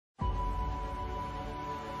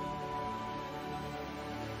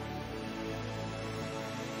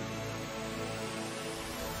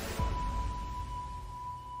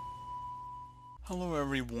Hello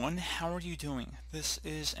everyone, how are you doing? This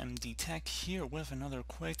is MD Tech here with another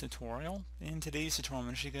quick tutorial. In today's tutorial, I'm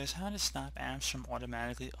going to show you guys how to stop apps from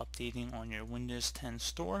automatically updating on your Windows 10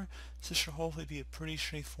 store. This should hopefully be a pretty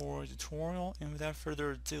straightforward tutorial, and without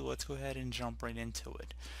further ado, let's go ahead and jump right into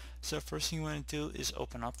it. So first thing you want to do is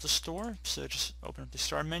open up the store. So just open up the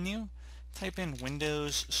start menu, type in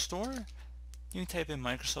Windows Store. You can type in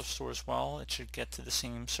Microsoft Store as well. It should get to the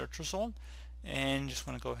same search result, and just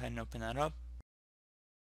want to go ahead and open that up.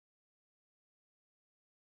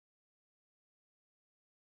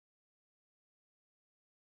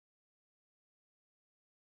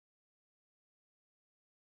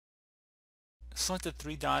 Select the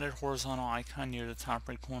three-dotted horizontal icon near the top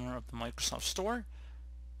right corner of the Microsoft Store.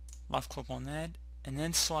 Left click on that, and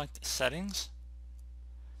then select Settings.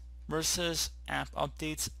 Where it says App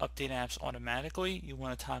Updates, Update Apps Automatically, you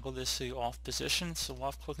want to toggle this to the off position. So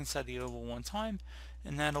left click inside the oval one time,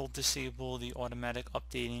 and that'll disable the automatic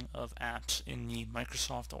updating of apps in the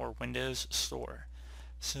Microsoft or Windows Store.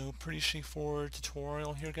 So pretty straightforward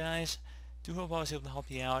tutorial here, guys. Do hope I was able to help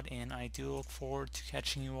you out, and I do look forward to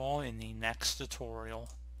catching you all in the next tutorial.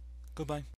 Goodbye.